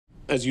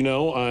as you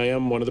know, I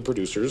am one of the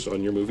producers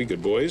on your movie,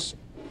 Good Boys.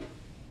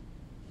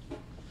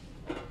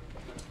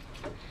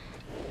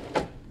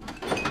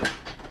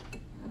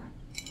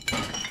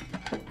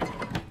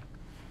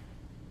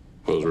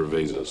 Those were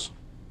vases.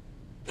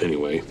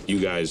 Anyway, you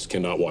guys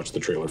cannot watch the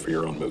trailer for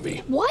your own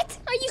movie. What?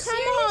 Are you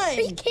serious?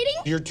 Are you kidding?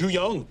 You're too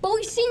young. But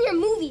we've seen your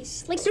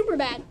movies, like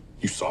Superbad.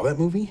 You saw that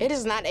movie? It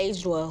has not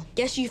aged well.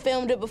 Guess you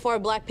filmed it before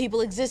black people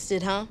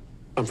existed, huh?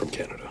 I'm from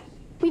Canada.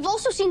 We've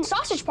also seen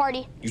Sausage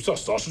Party. You saw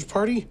Sausage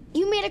Party?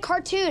 You made a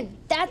cartoon.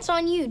 That's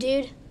on you,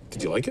 dude.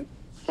 Did you like it?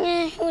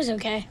 It was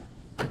okay.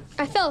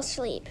 I fell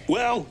asleep.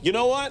 Well, you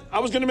know what? I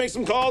was gonna make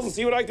some calls and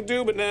see what I could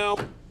do, but now,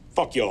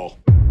 fuck y'all.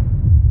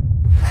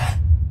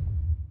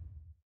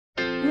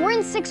 We're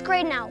in 6th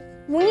grade now.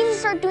 We need to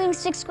start doing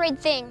 6th grade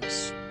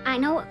things. I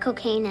know what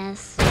cocaine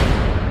is.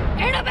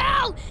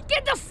 Annabelle!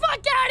 Get the fuck out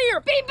of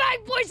here!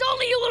 Beanbag boys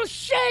only, you little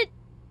shit!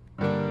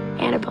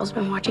 Annabelle's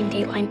been watching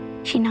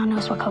Dateline. She now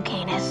knows what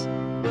cocaine is.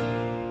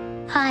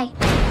 Hi.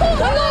 Oh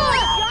my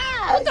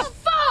God! What the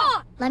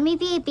fuck? Let me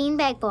be a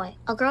beanbag boy.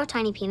 I'll grow a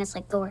tiny penis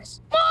like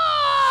Thor's.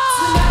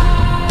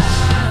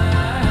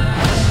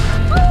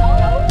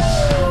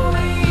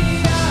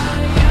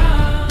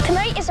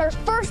 Tonight is our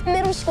first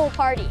middle school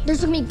party. There's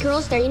gonna be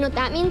girls there. You know what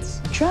that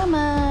means?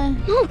 Drama.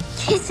 No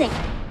kissing.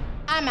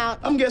 I'm out.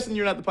 I'm guessing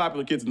you're not the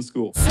popular kids in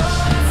school.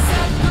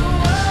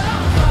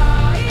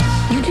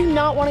 You do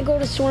not want to go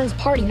to Soren's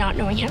party not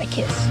knowing how to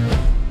kiss.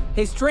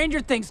 Hey,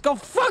 Stranger Things, go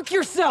fuck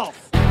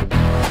yourself!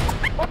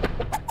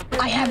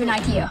 I have an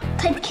idea.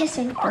 Type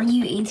kissing. Are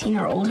you 18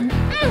 or older?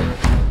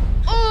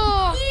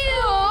 Oh!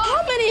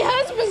 How many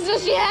husbands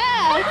does she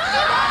have?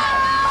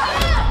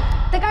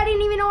 The guy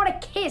didn't even know how to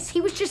kiss. He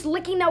was just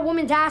licking that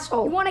woman's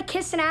asshole. You want to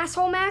kiss an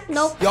asshole, Max?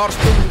 Nope. Y'all the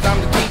students, I'm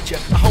the teacher.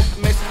 I hope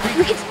the message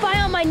We can spy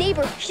on my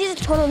neighbor. She's a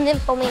total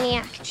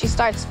nymphomaniac. She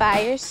starts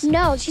fires.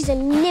 No, she's a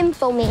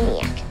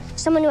nymphomaniac.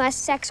 Someone who has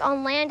sex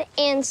on land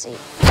and sea.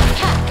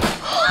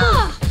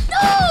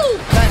 No!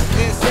 Classes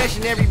in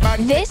session,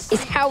 everybody. This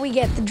is how we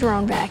get the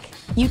drone back.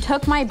 You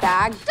took my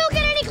bag. Don't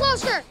get any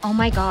closer! Oh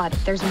my God,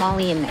 there's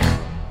Molly in there.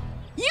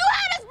 You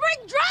had us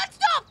bring drugs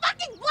to a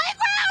fucking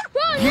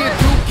playground? Yeah,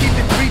 dude, keep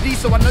it 3D,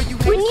 so I know you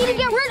We need to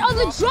get rid of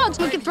the drugs.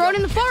 We can throw it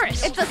in the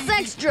forest. It's a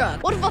sex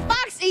drug. What if a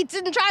fox eats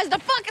it and tries to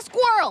fuck a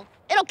squirrel?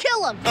 It'll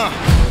kill him.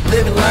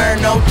 Live and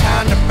learn, no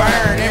time to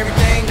burn.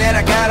 Everything that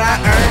I got, I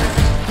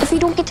earned. If we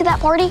don't get to that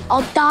party,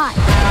 I'll die.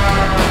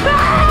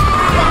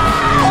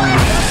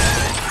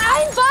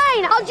 I'm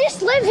fine. I'll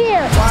just live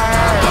here.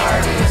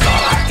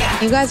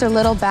 You guys are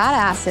little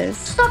badasses.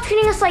 Stop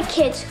treating us like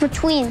kids. We're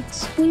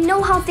tweens. We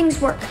know how things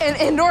work. An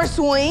indoor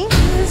swing?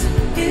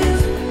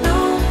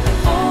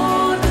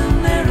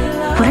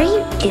 What are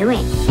you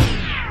doing?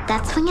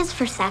 That swing is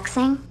for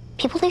sexing.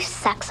 People do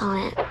sex on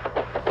it.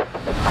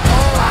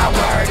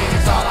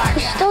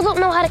 We still don't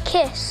know how to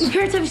kiss. Your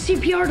parents have a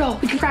CPR doll.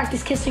 We can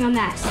practice kissing on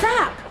that.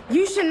 Stop.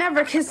 You should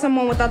never kiss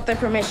someone without their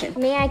permission.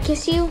 May I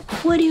kiss you?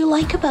 What do you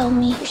like about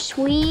me? You're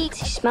sweet.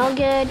 You smell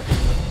good.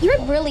 You're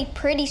a really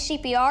pretty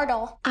CPR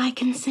doll. I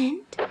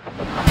consent.